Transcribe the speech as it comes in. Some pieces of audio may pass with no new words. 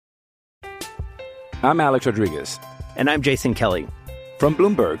I'm Alex Rodriguez. And I'm Jason Kelly. From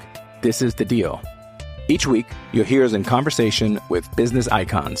Bloomberg, this is The Deal. Each week, you'll hear us in conversation with business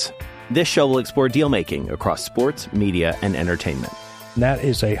icons. This show will explore deal-making across sports, media, and entertainment. That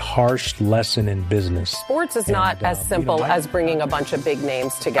is a harsh lesson in business. Sports is not as simple as bringing a bunch of big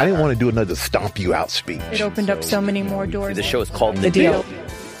names together. I didn't want to do another stomp you out speech. It opened up so many more doors. The show is called The Deal.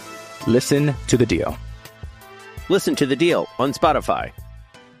 Listen to The Deal. Listen to The Deal on Spotify.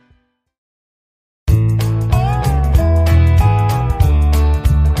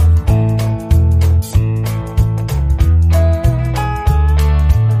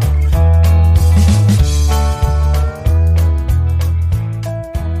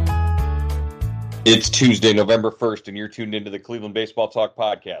 It's Tuesday, November 1st, and you're tuned into the Cleveland Baseball Talk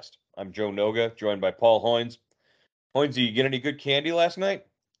podcast. I'm Joe Noga, joined by Paul Hoynes. Hoynes, did you get any good candy last night?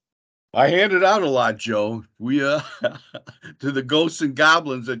 I handed out a lot, Joe. We to the ghosts and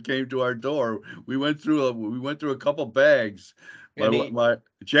goblins that came to our door. We went through a couple bags. My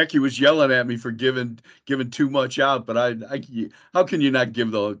Jackie was yelling at me for giving too much out, but I how can you not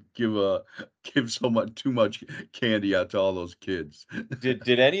give too much candy out to all those kids?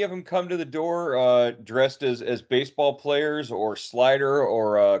 Did any of them come to the door dressed as baseball players or Slider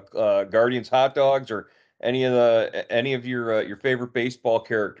or Guardians hot dogs or any of your favorite baseball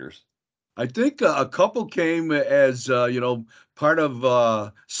characters? I think a couple came as part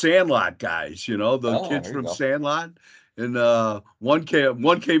of Sandlot guys. The kids from Sandlot. And one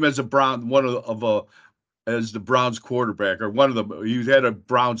came as a Brown, as the Browns quarterback, or one of them. He had a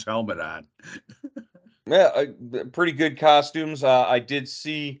Browns helmet on. Yeah, pretty good costumes. I did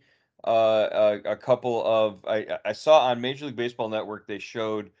see a couple of. I saw on Major League Baseball Network they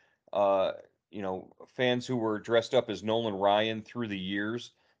showed fans who were dressed up as Nolan Ryan through the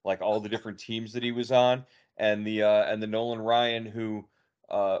years, like all the different teams that he was on, and the Nolan Ryan who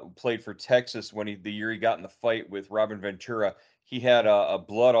played for Texas the year he got in the fight with Robin Ventura. He had a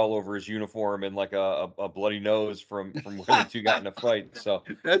blood all over his uniform and like a bloody nose from where the two got in a fight. So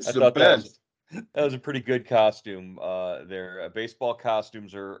that's the best. That was a pretty good costume there. Baseball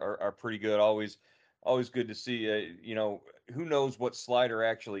costumes are pretty good. Always good to see. Who knows what Slider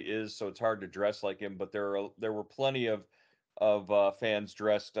actually is, so it's hard to dress like him. But there were plenty of fans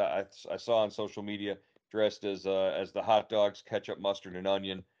dressed. I saw on social media dressed as the hot dogs, ketchup, mustard, and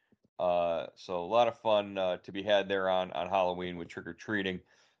onion. So a lot of fun to be had there on Halloween with trick or treating.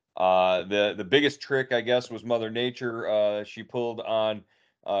 The biggest trick, I guess, was Mother Nature. She pulled on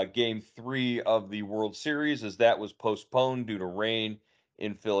Game 3 of the World Series, as that was postponed due to rain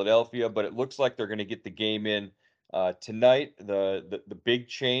in Philadelphia. But it looks like they're going to get the game in tonight. The big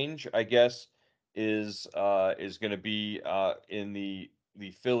change, I guess, is going to be in the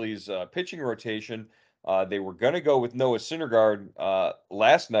Phillies pitching rotation. They were going to go with Noah Syndergaard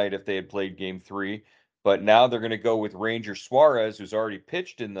last night if they had played Game 3, but now they're going to go with Ranger Suarez, who's already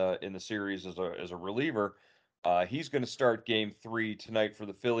pitched in the series as a reliever. He's going to start Game 3 tonight for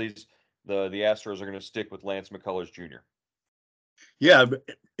the Phillies. The Astros are going to stick with Lance McCullers Jr. Yeah,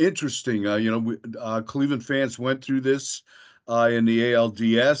 interesting. Cleveland fans went through this in the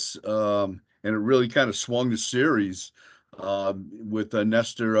ALDS, and it really kind of swung the series. With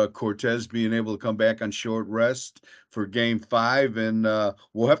Nestor Cortez being able to come back on short rest for Game 5, and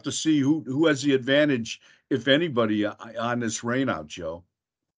we'll have to see who has the advantage, if anybody, on this rainout, Joe.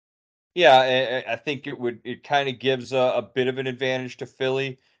 Yeah, I think it kind of gives a bit of an advantage to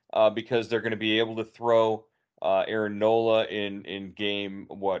Philly because they're going to be able to throw Aaron Nola in Game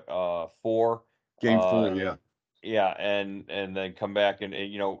 4. Game 4, yeah. Yeah, and then come back and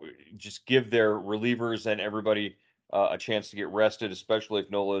just give their relievers and everybody a chance to get rested, especially if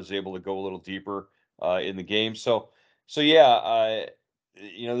Nola is able to go a little deeper in the game. So yeah,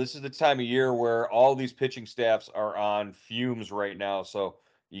 this is the time of year where all these pitching staffs are on fumes right now. So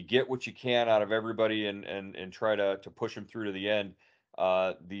you get what you can out of everybody and try to push them through to the end.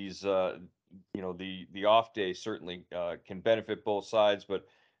 The off day certainly can benefit both sides, but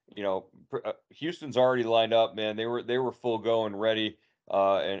Houston's already lined up, man. They were full go and ready.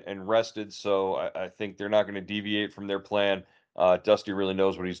 And rested, so I think they're not going to deviate from their plan. Dusty really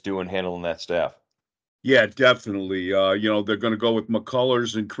knows what he's doing handling that staff. Yeah, definitely. They're going to go with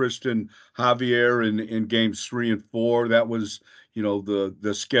McCullers and Kristen Javier in Games 3 and 4. That was,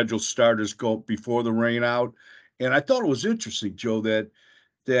 the scheduled starters go before the rain out. And I thought it was interesting, Joe, that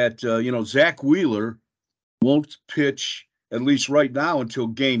Zach Wheeler won't pitch, at least right now, until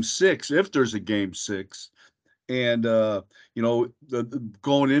Game 6, if there's a Game 6. And,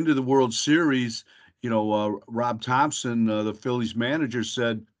 going into the World Series, Rob Thompson, the Phillies manager,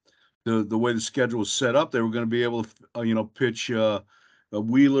 said the way the schedule was set up, they were going to be able to, pitch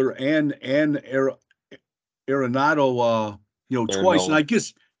Wheeler and Arenado, twice, and Nola. I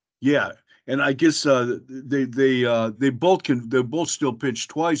guess, yeah, and I guess they both still pitch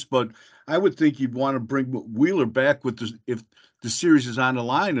twice, but I would think you'd want to bring Wheeler back with the if the series is on the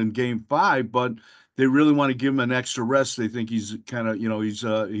line in Game 5, but they really want to give him an extra rest. They think he's kind of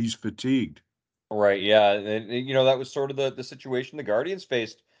he's fatigued. Right, yeah, and, that was sort of the situation the Guardians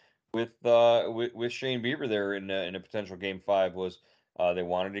faced with Shane Bieber there in a potential Game 5 was, they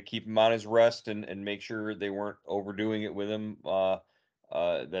wanted to keep him on his rest and make sure they weren't overdoing it with him.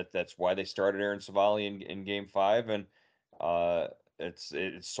 That's why they started Aaron Savali in Game 5, and uh, it's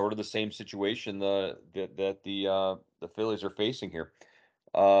sort of the same situation the Phillies are facing here.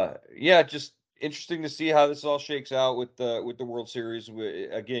 Yeah, just interesting to see how this all shakes out with the World Series.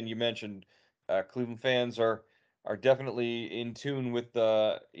 Again, you mentioned Cleveland fans are definitely in tune with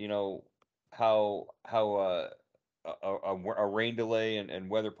how a rain delay and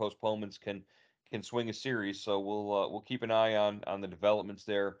weather postponements can swing a series. So we'll keep an eye on the developments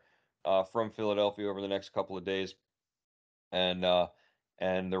there from Philadelphia over the next couple of days and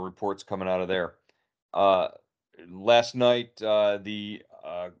the reports coming out of there. Uh, Last night, the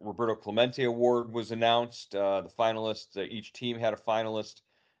Roberto Clemente Award was announced. The finalists, each team had a finalist.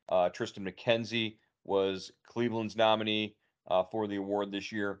 Tristan McKenzie was Cleveland's nominee for the award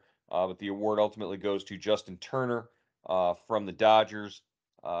this year, but the award ultimately goes to Justin Turner from the Dodgers.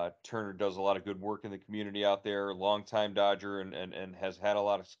 Turner does a lot of good work in the community out there, longtime Dodger, and has had a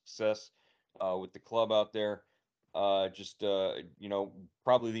lot of success with the club out there. Just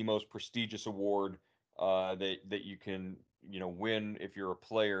probably the most prestigious award that you can win if you're a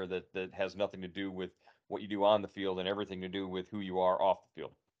player that has nothing to do with what you do on the field and everything to do with who you are off the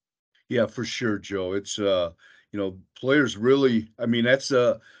field. Yeah, for sure, Joe. It's players really. I mean, that's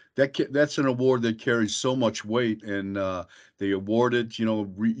an award that carries so much weight, and they award it,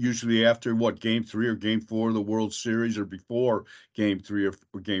 usually after what Game 3 or Game 4 of the World Series, or before Game 3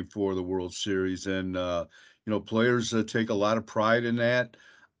 or Game 4 of the World Series, and players take a lot of pride in that.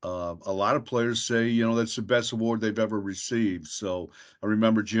 A lot of players say, that's the best award they've ever received. So I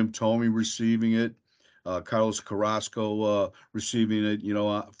remember Jim Thome receiving it, Carlos Carrasco receiving it,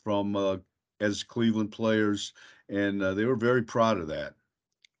 from as Cleveland players, and they were very proud of that.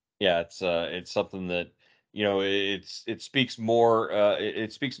 Yeah, it's something that it speaks more.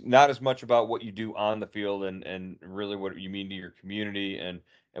 It speaks not as much about what you do on the field and really what you mean to your community and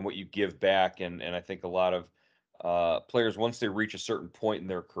what you give back. And I think a lot of players, once they reach a certain point in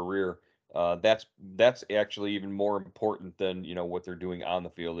their career, that's actually even more important than what they're doing on the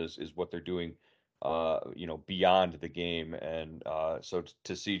field is what they're doing beyond the game. And so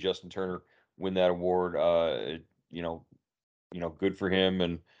to see Justin Turner win that award, you know good for him.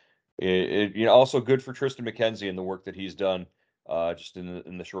 And also good for Tristan McKenzie and the work that he's done just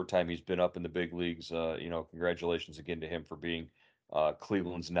in the short time he's been up in the big leagues. Congratulations again to him for being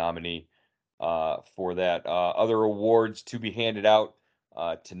Cleveland's nominee for that. Other awards to be handed out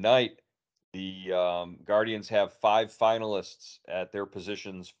tonight. The Guardians have 5 finalists at their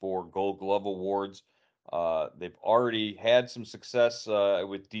positions for Gold Glove awards. They've already had some success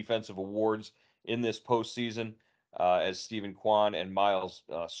with defensive awards in this postseason, as Stephen Kwan and Miles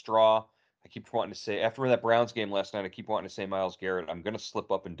Straw. I keep wanting to say, after that Browns game last night, I keep wanting to say Miles Garrett. I'm going to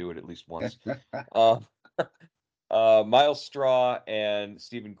slip up and do it at least once. Uh, Miles Straw and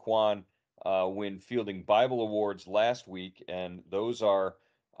Stephen Kwan win Fielding Bible Awards last week, and those are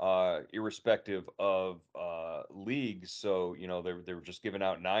irrespective of leagues. So they were just giving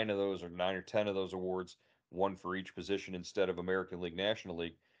out 9 of those, or 9 or 10 of those awards, one for each position instead of American League, National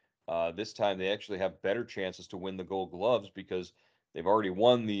League. This time they actually have better chances to win the Gold Gloves because they've already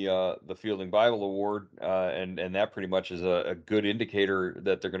won the Fielding Bible Award, and that pretty much is a good indicator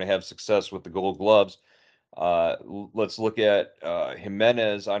that they're going to have success with the Gold Gloves. Let's look at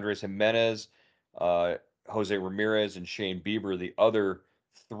Andres Jimenez, uh, Jose Ramirez, and Shane Bieber, the other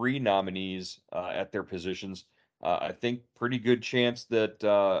 3 nominees at their positions. I think pretty good chance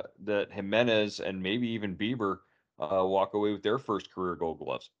that Jimenez and maybe even Bieber walk away with their first career Gold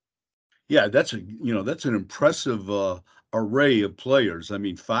Gloves. Yeah, that's an impressive array of players. I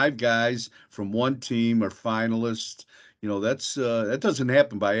mean, 5 guys from one team are finalists. That doesn't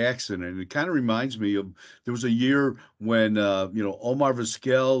happen by accident. And it kind of reminds me of there was a year when Omar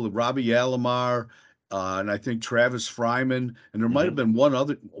Vizquel, Robbie Alomar, and I think Travis Fryman, and there might have Hmm. been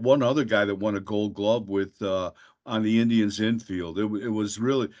one other guy that won a Gold Glove with on the Indians infield. It was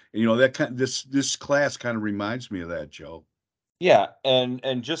really that this class kind of reminds me of that, Joe. Yeah,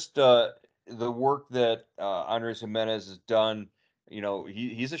 and just the work that Andres Jimenez has done.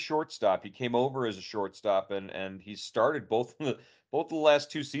 He's a shortstop. He came over as a shortstop, and he started both both the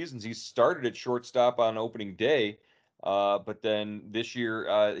last 2 seasons, he started at shortstop on opening day, but then this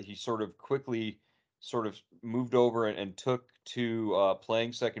year he sort of quickly sort of moved over and took to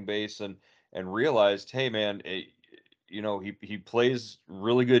playing second base and realized, hey man, he plays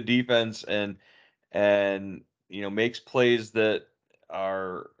really good defense and makes plays that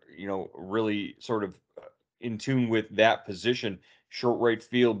are really sort of in tune with that position, short right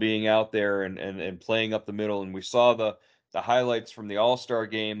field, being out there and playing up the middle. And we saw the highlights from the All-Star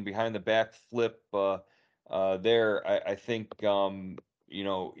game behind the back flip there. I think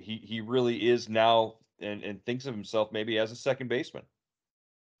he really is now and thinks of himself maybe as a second baseman.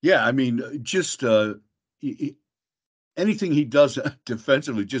 Yeah, I mean, just anything he does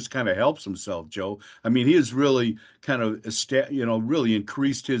defensively just kind of helps himself, Joe. I mean, he has really kind of really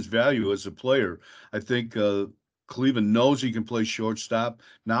increased his value as a player. I think Cleveland knows he can play shortstop.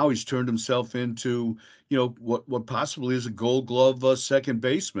 Now he's turned himself into, what possibly is a Gold Glove second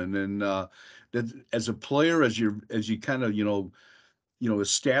baseman. And that as a player, as you kind of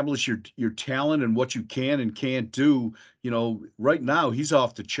establish your talent and what you can and can't do. Right now he's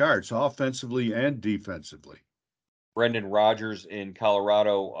off the charts offensively and defensively. Brendan Rodgers in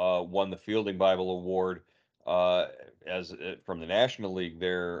Colorado won the Fielding Bible Award as from the National League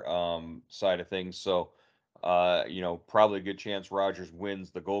their side of things. So, probably a good chance Rodgers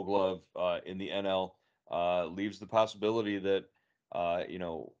wins the Gold Glove in the NL. Leaves the possibility that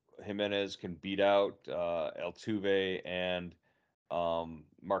Jimenez can beat out Altuve and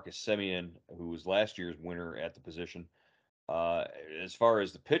Marcus Semien, who was last year's winner at the position. Uh, as far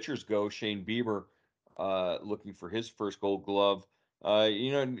as the pitchers go, Shane Bieber looking for his first Gold Glove.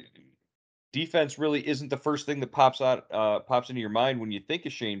 Defense really isn't the first thing that pops into your mind when you think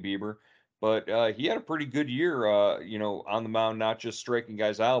of Shane Bieber, but he had a pretty good year. On the mound, not just striking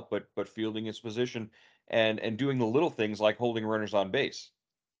guys out, but fielding his position and doing the little things like holding runners on base.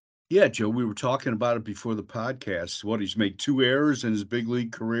 Yeah, Joe, we were talking about it before the podcast. What he's made 2 errors in his big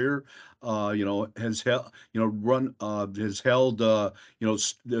league career. Has held, has held,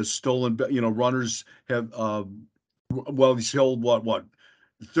 the stolen, runners have, well, he's held what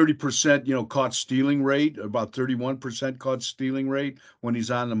 30%, caught stealing rate, about 31% caught stealing rate when he's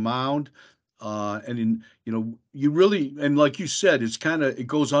on the mound. And you really, and like you said, it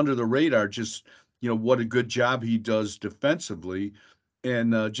goes under the radar, just, what a good job he does defensively.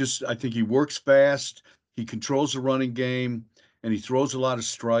 And just, I think he works fast, he controls the running game, and he throws a lot of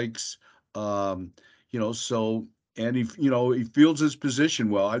strikes. Um, so, and he fields his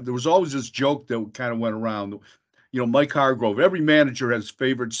position well. There was always this joke that kind of went around. Mike Hargrove. Every manager has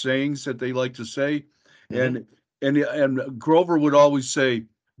favorite sayings that they like to say, Mm-hmm. and Grover would always say,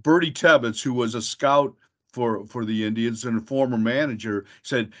 Bertie Tebbetts, who was a scout for the Indians and a former manager,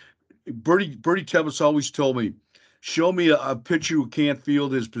 said, Bertie Tebbetts always told me, show me a pitcher who can't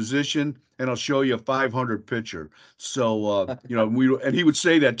field his position, and I'll show you a 500 pitcher. So he would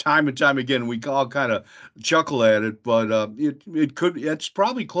say that time and time again. And we all kind of chuckle at it, but it's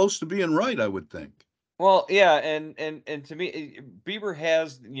probably close to being right, I would think. Well, yeah, and to me, Bieber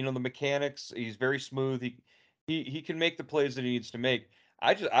has the mechanics. He's very smooth. He can make the plays that he needs to make.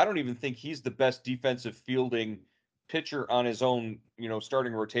 I don't even think he's the best defensive fielding pitcher on his own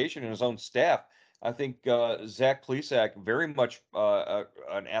starting rotation and his own staff. I think Zach Plesac very much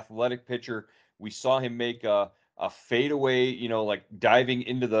an athletic pitcher. We saw him make a fadeaway, like diving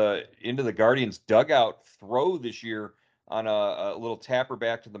into the Guardians dugout throw this year on a little tapper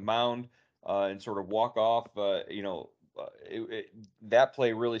back to the mound and sort of walk off. That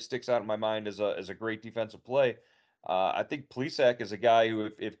play really sticks out in my mind as a great defensive play. I think Plesac is a guy who,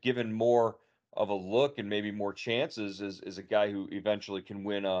 if given more of a look and maybe more chances, is a guy who eventually can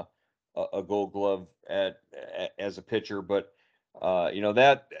win a Gold Glove as a pitcher. But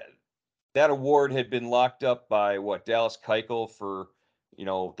that award had been locked up by Dallas Keuchel for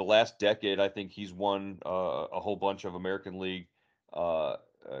the last decade. I think he's won a whole bunch of American League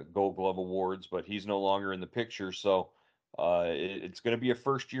Gold Glove awards, but he's no longer in the picture. So it's going to be a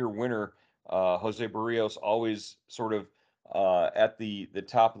first year winner. Jose Barrios always sort of at the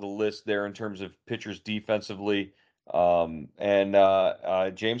top of the list there in terms of pitchers defensively. And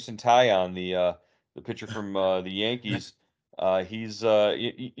Jameson Taillon, the pitcher from the Yankees. He's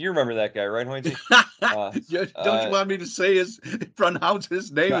you remember that guy, right, Hoynesy? Don't you want me to pronounce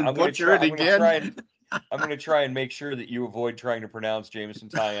his name No, and I'm going to butcher try. it again? I'm going to try and make sure that you avoid trying to pronounce Jameson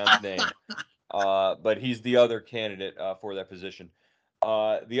Taillon's name. But he's the other candidate for that position.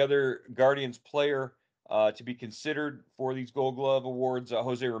 The other Guardians player to be considered for these Gold Glove awards,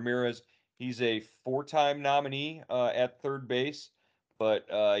 Jose Ramirez. He's a four-time nominee at third base, but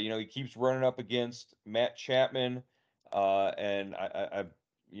he keeps running up against Matt Chapman, And I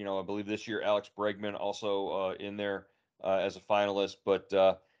believe this year Alex Bregman also in there as a finalist. But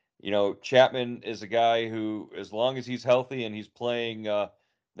Chapman is a guy who, as long as he's healthy and he's playing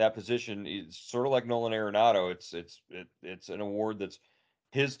that position, it's sort of like Nolan Arenado. It's an award that's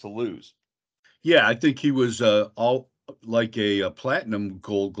his to lose. Yeah, I think he was all like a platinum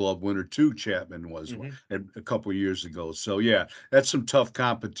Gold Glove winner too. Chapman was Hmm. a couple of years ago. So yeah, that's some tough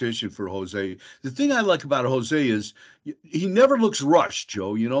competition for Jose. The thing I like about Jose is he never looks rushed,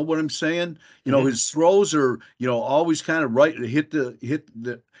 Joe. You know what I'm saying? You know Hmm. his throws are always kind of right, hit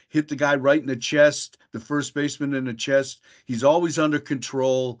the guy right in the chest, the first baseman in the chest. He's always under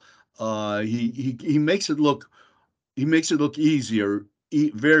control. He makes it look easier,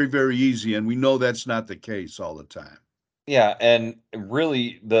 very, very easy, and we know that's not the case all the time. Yeah, and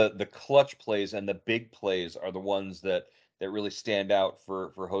really the clutch plays and the big plays are the ones that really stand out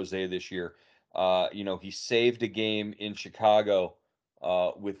for Jose this year. He saved a game in Chicago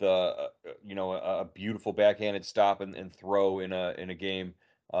with a beautiful backhanded stop and throw in a game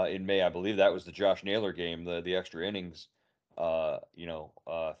in May. I believe that was the Josh Naylor game, the extra innings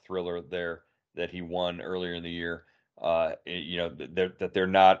thriller there that he won earlier in the year. That they're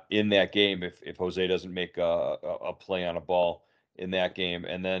not in that game if Jose doesn't make a play on a ball in that game,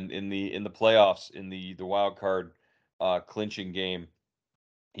 and then in the playoffs in the wild card clinching game,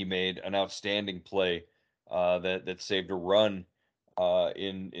 he made an outstanding play that saved a run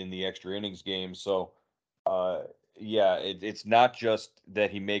in the extra innings game. So uh, yeah, it's not just that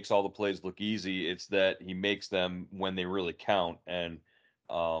he makes all the plays look easy; it's that he makes them when they really count, and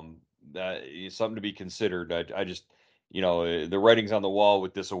um, that is something to be considered. I just the writing's on the wall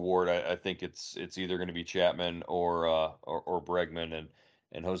with this award. I think it's either going to be Chapman or Bregman,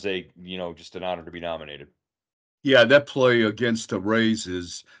 and Jose. Just an honor to be nominated. Yeah, that play against the Rays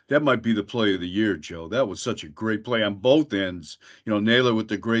that might be the play of the year, Joe. That was such a great play on both ends. Naylor with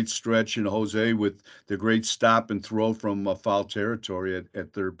the great stretch and Jose with the great stop and throw from foul territory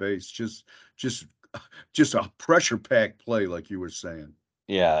at third base. Just, just a pressure-packed play, like you were saying.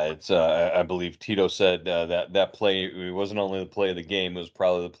 Yeah, it's I believe Tito said that play, it wasn't only the play of the game, it was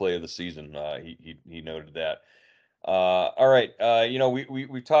probably the play of the season. He noted that. All right,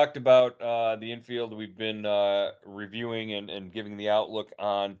 we talked about the infield. We've been reviewing and giving the outlook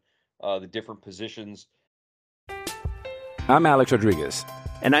on the different positions. I'm Alex Rodriguez.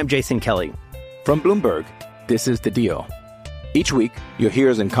 And I'm Jason Kelly. From Bloomberg, this is The Deal. Each week, you'll hear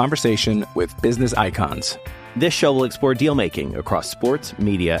us in conversation with business icons. This show will explore deal making across sports,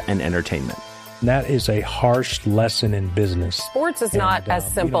 media, and entertainment. And that is a harsh lesson in business. Sports is not as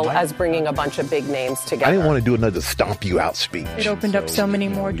simple as bringing a bunch of big names together. I didn't want to do another stomp you out speech. It opened up so many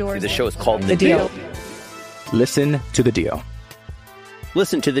more doors. The show is called The Deal. Listen to The Deal.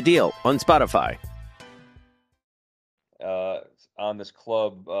 Listen to The Deal on Spotify. On this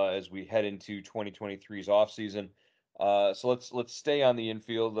club as we head into 2023's offseason. So let's stay on the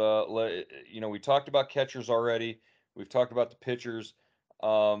infield. We talked about catchers already. We've talked about the pitchers.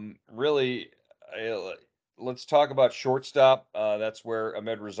 Really, let's talk about shortstop. That's where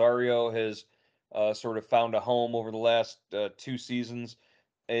Ahmed Rosario has sort of found a home over the last 2 seasons.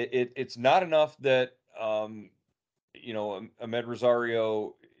 It's not enough that Ahmed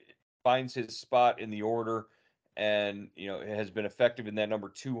Rosario finds his spot in the order and has been effective in that number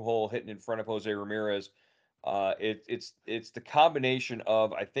two hole hitting in front of Jose Ramirez. It's the combination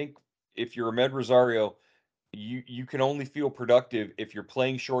of, I think, if you're Ahmed Rosario, you can only feel productive if you're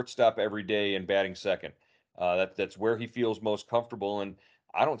playing shortstop every day and batting second. That's where he feels most comfortable, and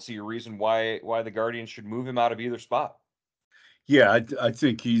I don't see a reason why the Guardians should move him out of either spot. Yeah, I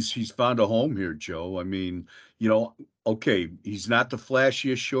think he's found a home here, Joe. I mean, okay, he's not the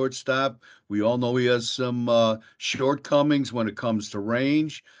flashiest shortstop. We all know he has some shortcomings when it comes to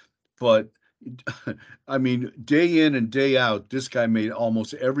range, but I mean, day in and day out, this guy made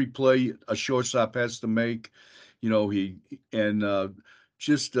almost every play a shortstop has to make. He and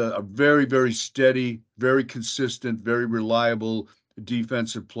just a very, very steady, very consistent, very reliable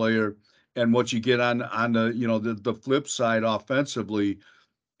defensive player. And what you get on the flip side offensively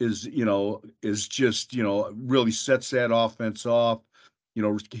is just really sets that offense off.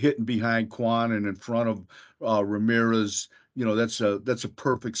 Hitting behind Quan and in front of Ramirez. That's a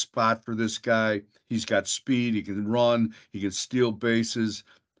perfect spot for this guy. He's got speed. He can run. He can steal bases.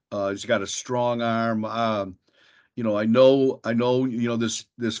 He's got a strong arm. I know.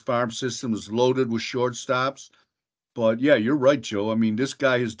 This farm system is loaded with shortstops. But yeah, you're right, Joe. I mean, this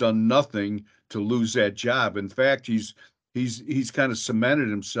guy has done nothing to lose that job. In fact, he's kind of cemented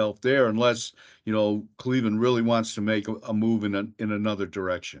himself there, unless Cleveland really wants to make a move in another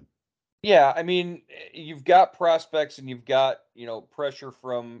direction. Yeah, I mean, you've got prospects and you've got, pressure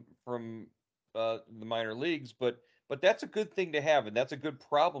from the minor leagues, but that's a good thing to have and that's a good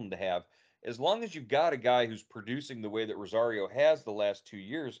problem to have. As long as you've got a guy who's producing the way that Rosario has the last 2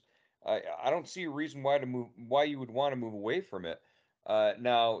 years, I don't see a reason why you would want to move away from it.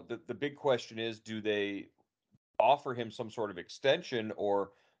 Now the big question is, do they offer him some sort of extension or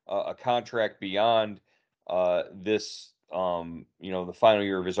a contract beyond this, the final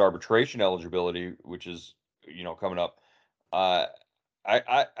year of his arbitration eligibility, which is, coming up. Uh,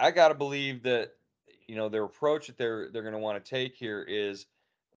 I gotta believe that, their approach that they're going to want to take here is,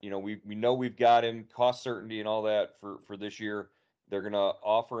 we know we've got him cost certainty and all that for this year. They're going to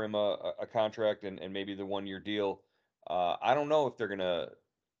offer him a contract and maybe the 1 year deal. I don't know if they're going to,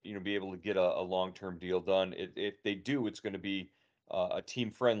 be able to get a long term deal done. If they do, it's going to be a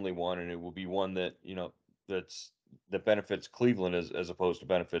team friendly one, and it will be one that, that benefits Cleveland as opposed to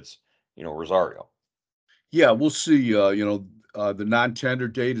benefits, Rosario. Yeah, we'll see. The non-tender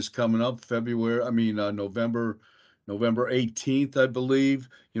date is coming up November 18th, I believe.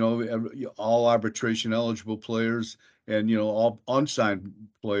 All arbitration eligible players and, all unsigned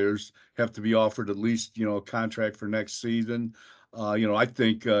players have to be offered at least, a contract for next season. I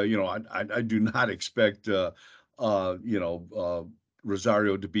think, I do not expect, uh, you know, uh,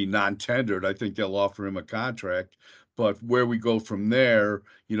 Rosario to be non-tendered. I think they'll offer him a contract. But where we go from there,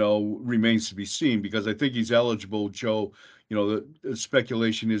 remains to be seen because I think he's eligible, Joe. The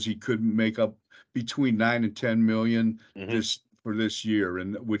speculation is he could make up between 9 and 10 million Hmm. this year,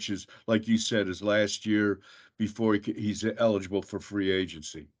 and which is, like you said, his last year before he's eligible for free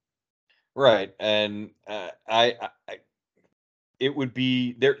agency. Right, and it would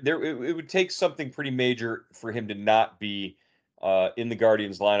be it would take something pretty major for him to not be in the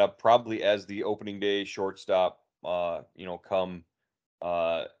Guardians lineup, probably as the opening day shortstop. Come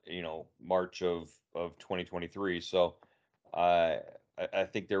March of 2023. So I I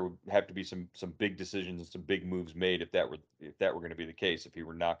think there would have to be some big decisions and some big moves made if that were going to be the case, if he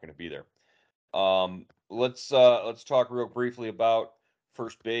were not going to be there. Let's talk real briefly about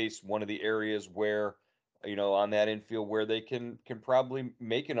first base, one of the areas where, on that infield where they can probably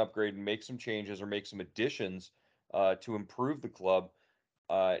make an upgrade and make some changes or make some additions to improve the club.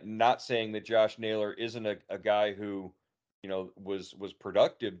 Not saying that Josh Naylor isn't a guy who, was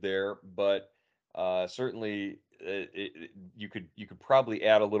productive there, but certainly you could probably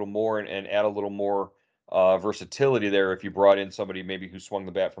add a little more and add a little more versatility there if you brought in somebody maybe who swung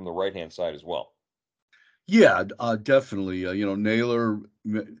the bat from the right hand side as well. Yeah, definitely. Naylor.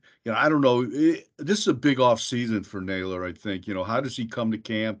 I don't know. This is a big off season for Naylor. I think. How does he come to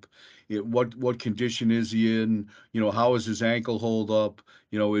camp? What condition is he in? How is his ankle hold up?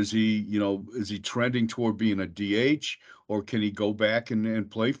 Is he trending toward being a DH, or can he go back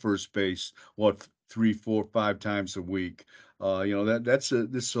and play first base? What, three, four, five times a week? That's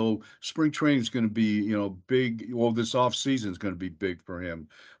this. So spring training is going to be big. Well, this off season is going to be big for him.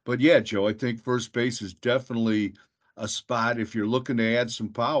 But yeah, Joe, I think first base is definitely a spot if you're looking to add some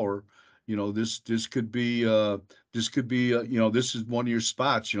power. This is one of your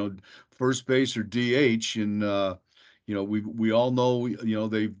spots. First base or DH, and we all know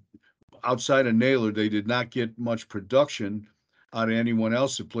they outside of Naylor they did not get much production out of anyone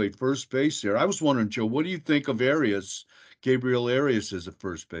else that played first base there. I was wondering, Joe, what do you think of Gabriel Arias as a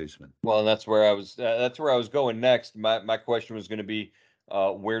first baseman? Well, and that's where I was going next. My question was going to be,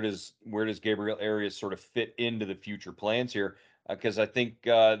 where does Gabriel Arias sort of fit into the future plans here? Because I think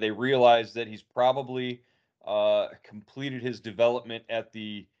they realize that he's probably completed his development at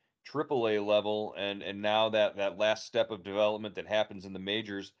the AAA level, and now that last step of development that happens in the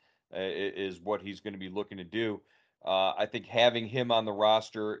majors is what he's going to be looking to do. I think having him on the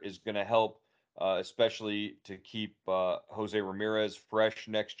roster is going to help, especially to keep Jose Ramirez fresh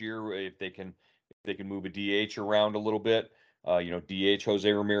next year. If they can move a DH around a little bit, DH Jose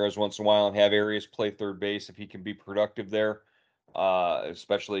Ramirez once in a while and have Arias play third base if he can be productive there,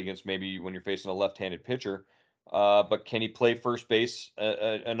 especially against maybe when you're facing a left-handed pitcher. But can he play first base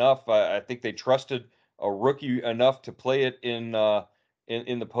enough? I think they trusted a rookie enough to play it in the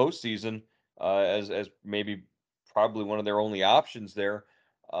postseason, as maybe probably one of their only options there.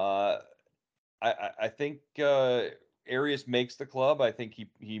 Uh, I think Arias makes the club. I think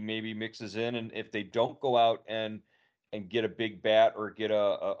he maybe mixes in, and if they don't go out and get a big bat or get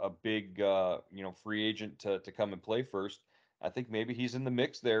a big free agent to come and play first, I think maybe he's in the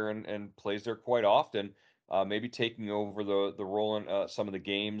mix there and plays there quite often. Maybe taking over the role in some of the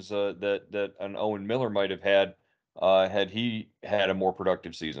games that an Owen Miller might have had he had a more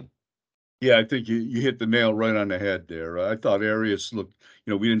productive season. Yeah, I think you hit the nail right on the head there. I thought Arias looked,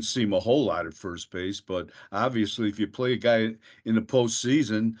 we didn't see him a whole lot at first base, but obviously, if you play a guy in the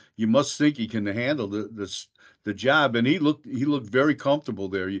postseason, you must think he can handle the job. And he looked very comfortable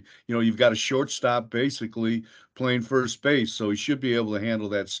there. You've got a shortstop basically playing first base, so he should be able to handle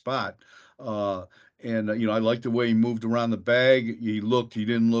that spot. Uh, and I like the way he moved around the bag. He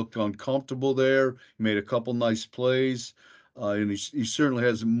didn't look uncomfortable there. He made a couple nice plays. And he certainly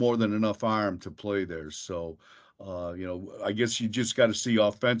has more than enough arm to play there. So, I guess you just got to see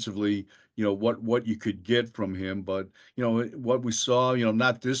offensively, what you could get from him. But what we saw,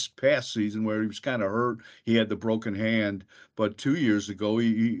 not this past season where he was kind of hurt, he had the broken hand, but 2 years ago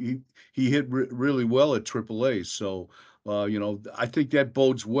he hit really well at AAA. So, I think that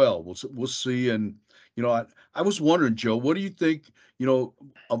bodes well. We'll see. And I was wondering, Joe, what do you think? You know,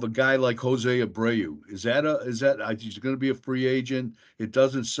 of a guy like Jose Abreu. He's going to be a free agent? It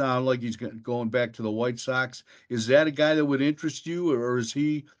doesn't sound like he's going back to the White Sox. Is that a guy that would interest you, or is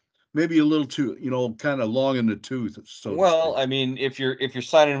he maybe a little too, kind of long in the tooth, so to Well, speak? I mean, if you're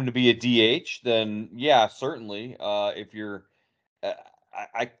signing him to be a DH, then yeah, certainly. If you're, uh,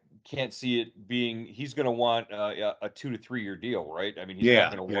 I can't see it being. He's going to want a 2 to 3 year deal, right? I mean, he's not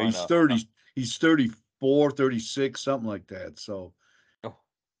Yeah, going to yeah. want He's a. 30. He's 34, 36, something like that. So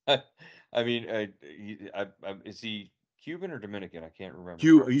I mean, is he Cuban or Dominican? I can't remember.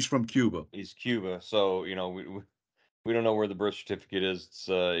 Cuba. He's from Cuba. He's Cuba, so we don't know where the birth certificate is.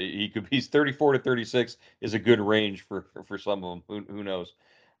 He could he's 34 to 36 is a good range for some of them. Who knows?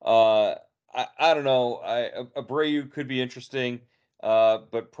 Uh, I don't know. Abreu could be interesting,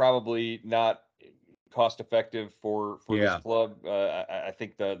 but probably not cost effective for this Yeah. club. I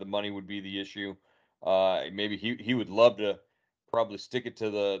think the money would be the issue. Maybe he would love to probably stick it to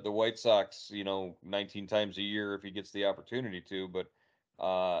the White Sox, 19 times a year if he gets the opportunity to. But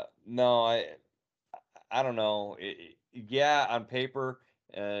no, I don't know. Yeah, on paper,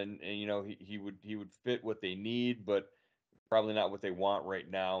 and he would fit what they need, but probably not what they want right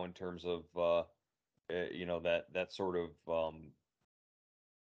now in terms of that sort of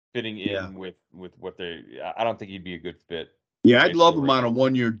fitting Yeah. in with what they. I don't think he'd be a good fit Yeah. I'd love basically him right on a now.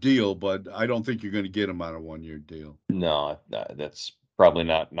 1 year deal, but I don't think you're going to get him on a 1 year deal. No, that's probably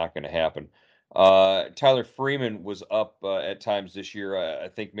not going to happen. Tyler Freeman was up at times this year. I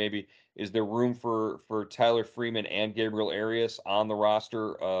think maybe is there room for Tyler Freeman and Gabriel Arias on the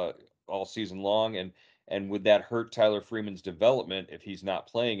roster all season long, and would that hurt Tyler Freeman's development if he's not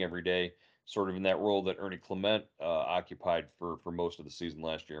playing every day, sort of in that role that Ernie Clement occupied for most of the season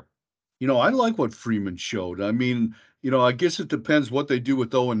last year? I like what Freeman showed. I mean, I guess it depends what they do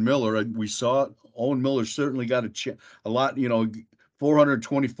with Owen Miller. We saw Owen Miller certainly got a lot,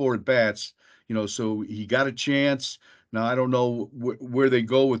 424 at bats, so he got a chance. Now I don't know where they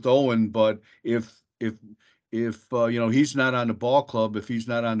go with Owen, but if he's not on the ball club, if he's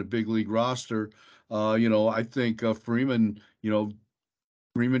not on the big league roster, I think Freeman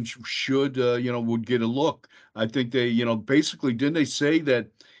should, would get a look. I think they, basically didn't they say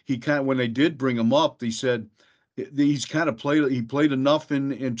that when they did bring him up, they said he's kind of he played enough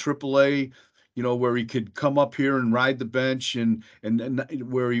in AAA, where he could come up here and ride the bench and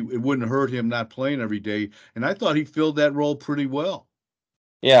where it wouldn't hurt him not playing every day. And I thought he filled that role pretty well.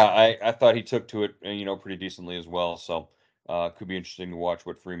 Yeah, I thought he took to it, pretty decently as well. So could be interesting to watch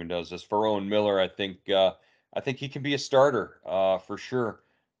what Freeman does. As for Owen Miller, I think he can be a starter for sure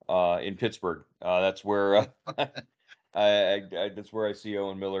in Pittsburgh. That's where that's where I see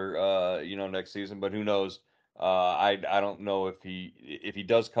Owen Miller, next season. But who knows? I don't know if he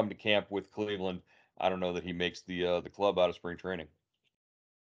does come to camp with Cleveland. I don't know that he makes the club out of spring training.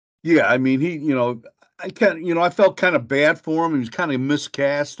 Yeah, I mean, I felt kind of bad for him. He was kind of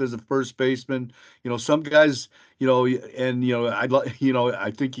miscast as a first baseman. Some guys,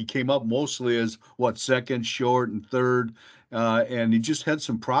 I think he came up mostly as what second, short, and third, and he just had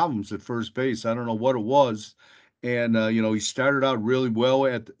some problems at first base. I don't know what it was, and he started out really well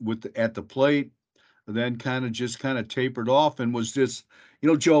at the plate, then kind of tapered off and was just,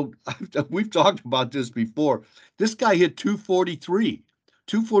 Joe, we've talked about this before. This guy hit 243. Hmm.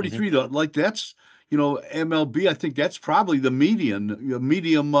 243, like that's, MLB, I think that's probably the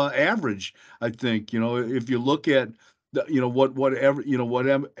medium average, I think, if you look at every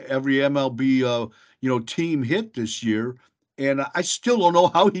MLB team hit this year. And I still don't know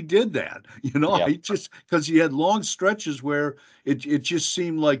how he did that. Yeah. I just because he had long stretches where it just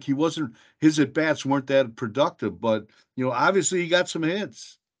seemed like his at bats weren't that productive. But obviously he got some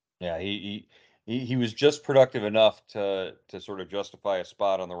hits. Yeah, he was just productive enough to sort of justify a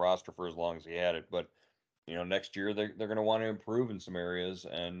spot on the roster for as long as he had it. But next year they're going to want to improve in some areas,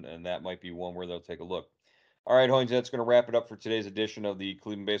 and that might be one where they'll take a look. All right, Hoynes, that's going to wrap it up for today's edition of the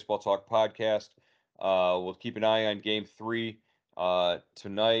Cleveland Baseball Talk podcast. We'll keep an eye on Game 3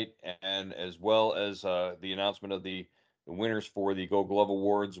 tonight, and as well as the announcement of the winners for the Gold Glove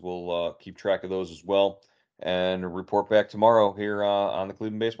Awards. We'll keep track of those as well, and report back tomorrow here on the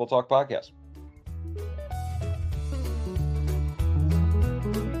Cleveland Baseball Talk podcast.